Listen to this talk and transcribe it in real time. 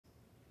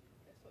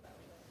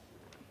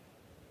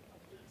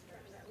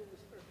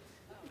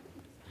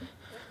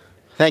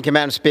Thank you,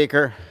 Madam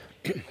Speaker.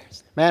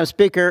 Madam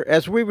Speaker,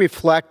 as we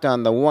reflect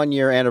on the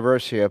one-year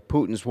anniversary of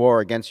Putin's war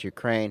against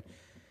Ukraine,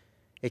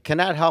 it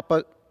cannot help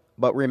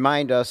but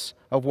remind us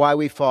of why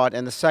we fought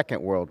in the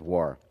Second World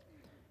War,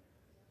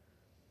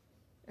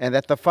 and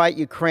that the fight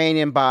Ukraine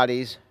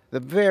embodies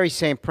the very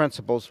same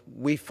principles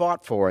we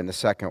fought for in the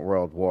Second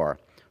World War.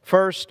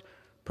 First,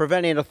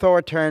 preventing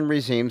authoritarian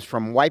regimes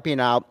from wiping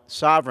out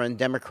sovereign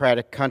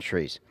democratic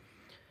countries.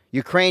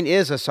 Ukraine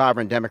is a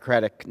sovereign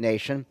democratic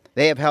nation.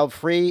 They have held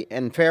free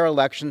and fair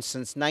elections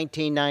since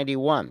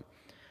 1991.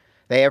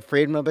 They have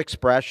freedom of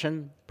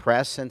expression,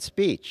 press, and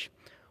speech,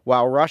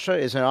 while Russia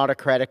is an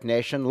autocratic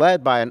nation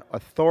led by an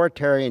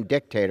authoritarian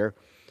dictator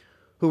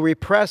who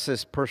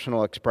represses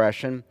personal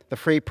expression, the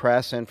free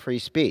press, and free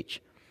speech.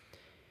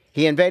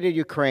 He invaded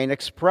Ukraine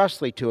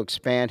expressly to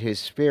expand his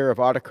sphere of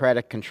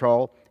autocratic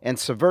control and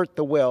subvert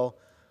the will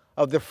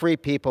of the free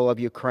people of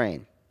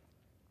Ukraine.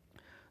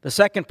 The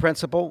second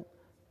principle,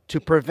 to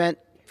prevent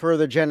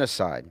further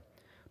genocide.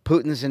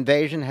 Putin's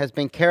invasion has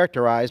been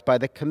characterized by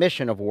the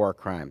commission of war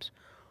crimes.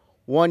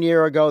 1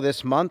 year ago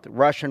this month,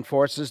 Russian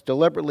forces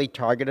deliberately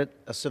targeted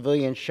a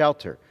civilian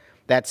shelter.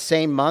 That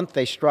same month,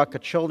 they struck a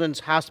children's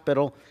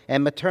hospital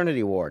and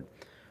maternity ward.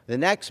 The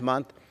next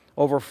month,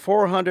 over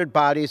 400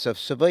 bodies of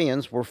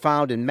civilians were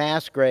found in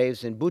mass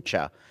graves in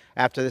Bucha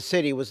after the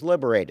city was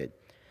liberated.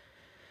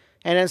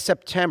 And in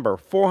September,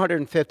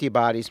 450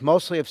 bodies,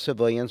 mostly of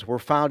civilians, were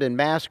found in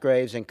mass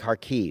graves in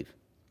Kharkiv.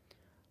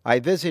 I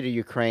visited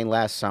Ukraine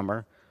last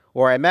summer,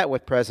 where I met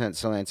with President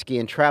Zelensky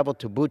and traveled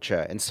to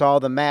Bucha and saw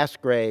the mass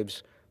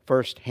graves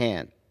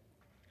firsthand.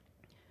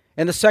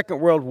 In the Second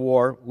World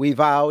War, we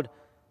vowed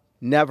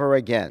never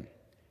again.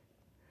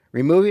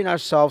 Removing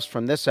ourselves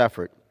from this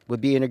effort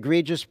would be an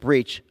egregious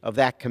breach of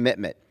that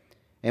commitment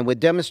and would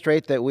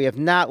demonstrate that we have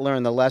not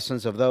learned the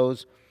lessons of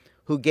those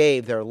who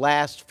gave their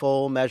last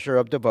full measure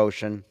of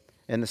devotion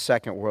in the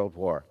Second World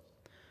War.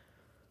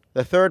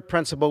 The third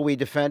principle we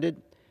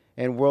defended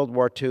in World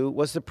War II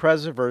was the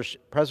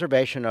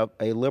preservation of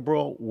a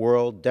liberal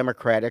world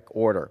democratic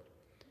order.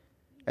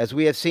 As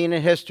we have seen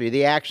in history,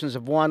 the actions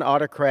of one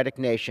autocratic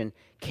nation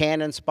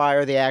can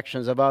inspire the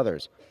actions of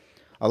others.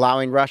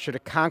 Allowing Russia to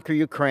conquer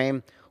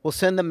Ukraine will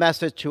send the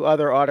message to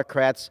other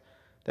autocrats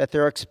that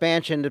their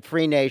expansion to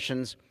free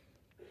nations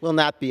will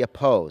not be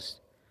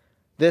opposed.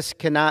 This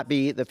cannot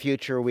be the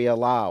future we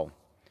allow.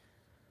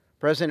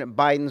 President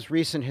Biden's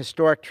recent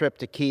historic trip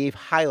to Kyiv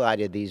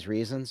highlighted these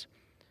reasons,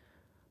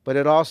 but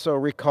it also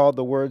recalled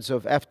the words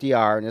of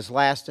FDR in his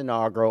last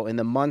inaugural in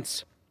the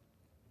months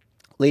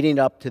leading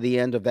up to the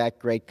end of that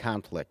great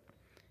conflict.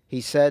 He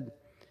said,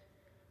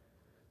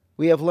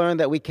 "We have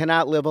learned that we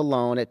cannot live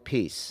alone at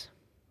peace,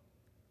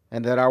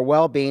 and that our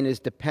well-being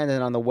is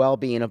dependent on the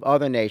well-being of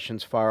other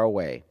nations far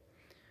away.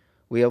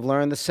 We have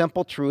learned the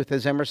simple truth,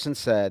 as Emerson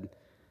said,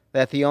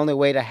 that the only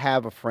way to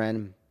have a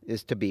friend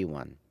is to be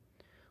one.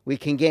 We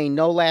can gain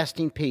no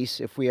lasting peace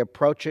if we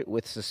approach it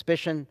with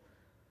suspicion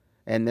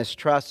and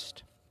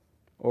mistrust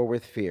or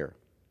with fear."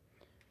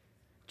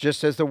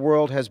 Just as the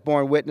world has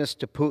borne witness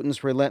to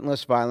Putin's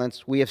relentless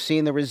violence, we have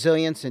seen the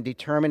resilience and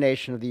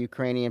determination of the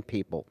Ukrainian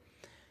people.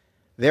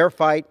 Their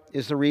fight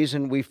is the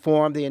reason we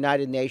formed the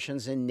United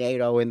Nations and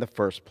NATO in the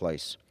first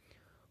place.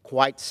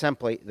 Quite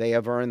simply, they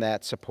have earned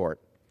that support.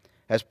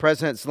 As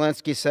President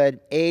Zelensky said,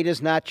 aid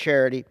is not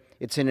charity,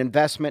 it's an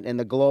investment in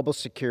the global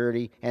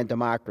security and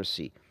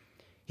democracy.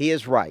 He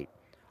is right.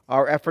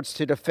 Our efforts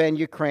to defend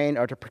Ukraine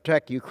are to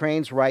protect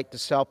Ukraine's right to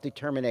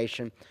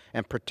self-determination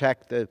and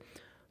protect the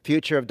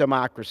future of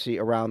democracy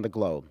around the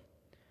globe.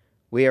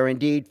 We are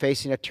indeed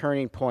facing a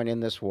turning point in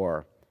this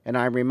war, and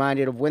I'm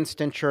reminded of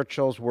Winston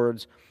Churchill's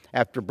words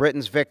after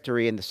Britain's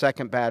victory in the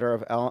Second Battle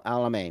of El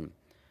Alamein.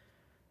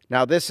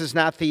 Now, this is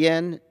not the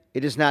end.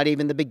 It is not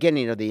even the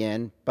beginning of the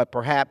end, but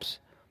perhaps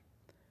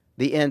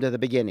the end of the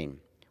beginning.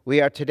 We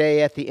are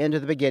today at the end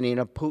of the beginning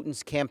of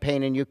Putin's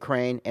campaign in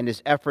Ukraine and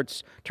his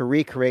efforts to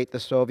recreate the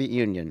Soviet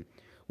Union.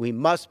 We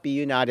must be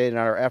united in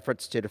our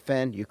efforts to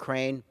defend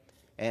Ukraine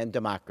and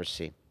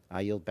democracy.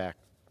 I yield back.